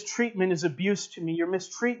 Your mistreatment is abuse to me. Your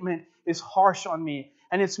mistreatment is harsh on me.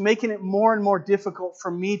 And it's making it more and more difficult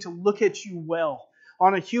for me to look at you well.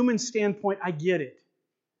 On a human standpoint, I get it.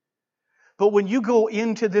 But when you go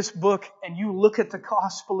into this book and you look at the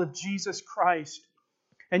gospel of Jesus Christ,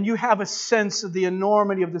 and you have a sense of the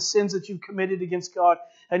enormity of the sins that you've committed against God,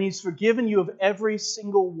 and He's forgiven you of every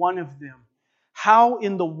single one of them, how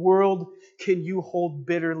in the world can you hold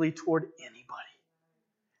bitterly toward anybody?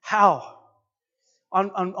 How?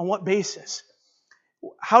 On what basis?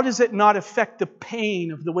 How does it not affect the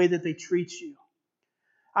pain of the way that they treat you?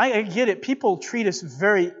 I get it. People treat us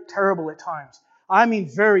very terrible at times. I mean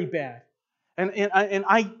very bad. And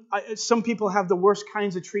some people have the worst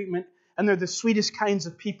kinds of treatment, and they're the sweetest kinds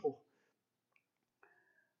of people.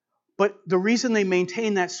 But the reason they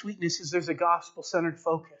maintain that sweetness is there's a gospel-centered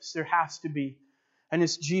focus. There has to be. And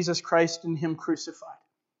it's Jesus Christ and Him crucified.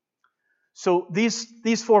 So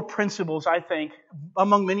these four principles, I think,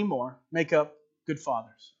 among many more, make up good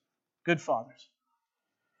fathers. Good fathers.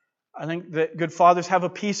 I think that good fathers have a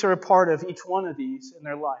piece or a part of each one of these in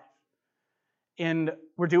their life. And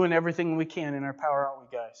we're doing everything we can in our power, aren't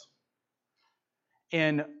we, guys?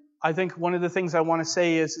 And I think one of the things I want to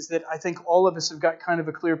say is that I think all of us have got kind of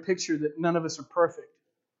a clear picture that none of us are perfect,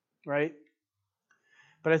 right?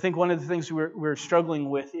 But I think one of the things we're struggling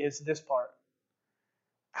with is this part.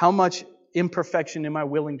 How much imperfection am I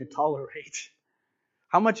willing to tolerate?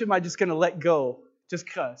 How much am I just going to let go just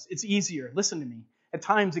because? It's easier. Listen to me. At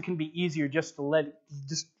times it can be easier just to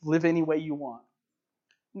just live any way you want.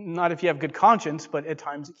 Not if you have good conscience, but at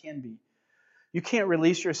times it can be. You can't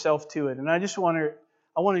release yourself to it. And I want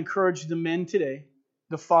to encourage the men today,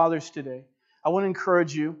 the fathers today. I want to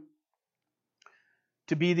encourage you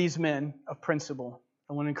to be these men of principle.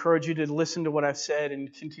 I want to encourage you to listen to what I've said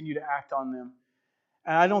and continue to act on them.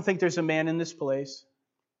 And I don't think there's a man in this place,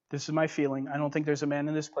 this is my feeling, I don't think there's a man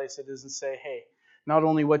in this place that doesn't say, hey, not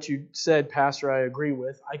only what you said, Pastor, I agree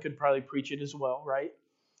with, I could probably preach it as well, right?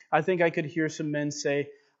 I think I could hear some men say,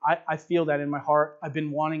 I feel that in my heart. I've been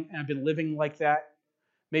wanting and I've been living like that.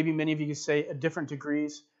 Maybe many of you could say at different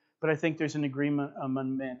degrees, but I think there's an agreement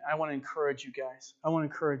among men. I want to encourage you guys. I want to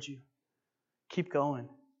encourage you. Keep going.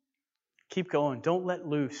 Keep going. Don't let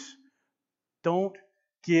loose. Don't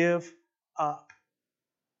give up.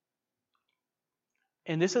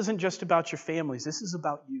 And this isn't just about your families. This is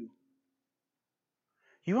about you.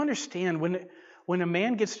 You understand when a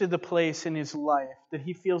man gets to the place in his life that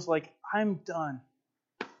he feels like, I'm done.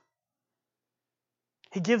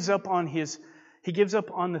 He gives up on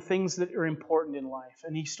the things that are important in life,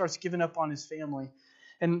 and he starts giving up on his family.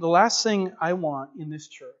 And the last thing I want in this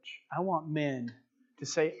church, I want men to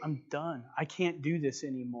say, I'm done. I can't do this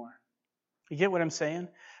anymore. You get what I'm saying?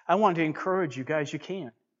 I want to encourage you guys, you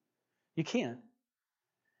can. You can.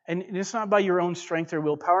 And it's not by your own strength or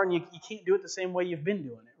willpower, and you can't do it the same way you've been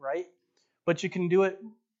doing it, right? But you can do it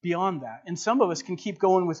beyond that. And some of us can keep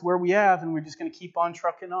going with where we have, and we're just going to keep on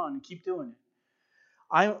trucking on and keep doing it.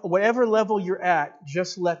 Whatever level you're at,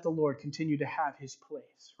 just let the Lord continue to have His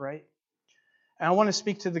place, right? And I want to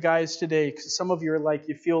speak to the guys today, because some of you are like,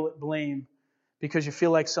 you feel blame because you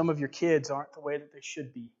feel like some of your kids aren't the way that they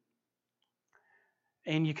should be.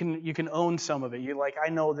 And you can own some of it. You're like, I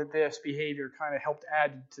know that this behavior kind of helped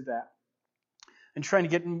add to that. And trying to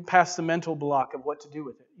get past the mental block of what to do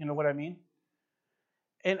with it. You know what I mean?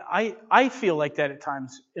 And I feel like that at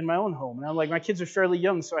times in my own home. And I'm like, my kids are fairly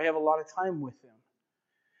young, so I have a lot of time with them.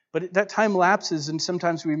 But that time lapses, and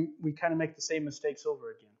sometimes we kind of make the same mistakes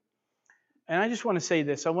over again. And I just want to say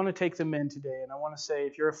this. I want to take the men today, and I want to say,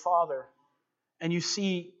 if you're a father and you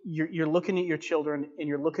see you're looking at your children and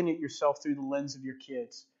you're looking at yourself through the lens of your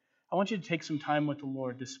kids, I want you to take some time with the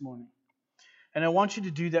Lord this morning. And I want you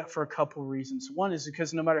to do that for a couple of reasons. One is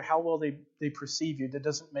because no matter how well they perceive you, that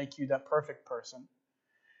doesn't make you that perfect person.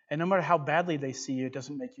 And no matter how badly they see you, it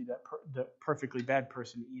doesn't make you the perfectly bad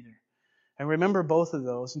person either. And remember both of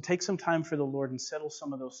those, and take some time for the Lord and settle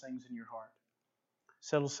some of those things in your heart.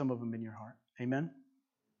 Settle some of them in your heart. Amen?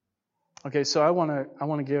 Okay, so I want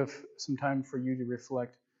to give some time for you to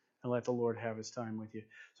reflect and let the Lord have His time with you.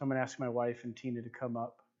 So I'm going to ask my wife and Tina to come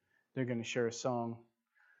up. They're going to share a song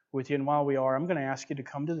with you. And while we are, I'm going to ask you to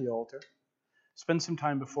come to the altar. Spend some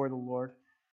time before the Lord.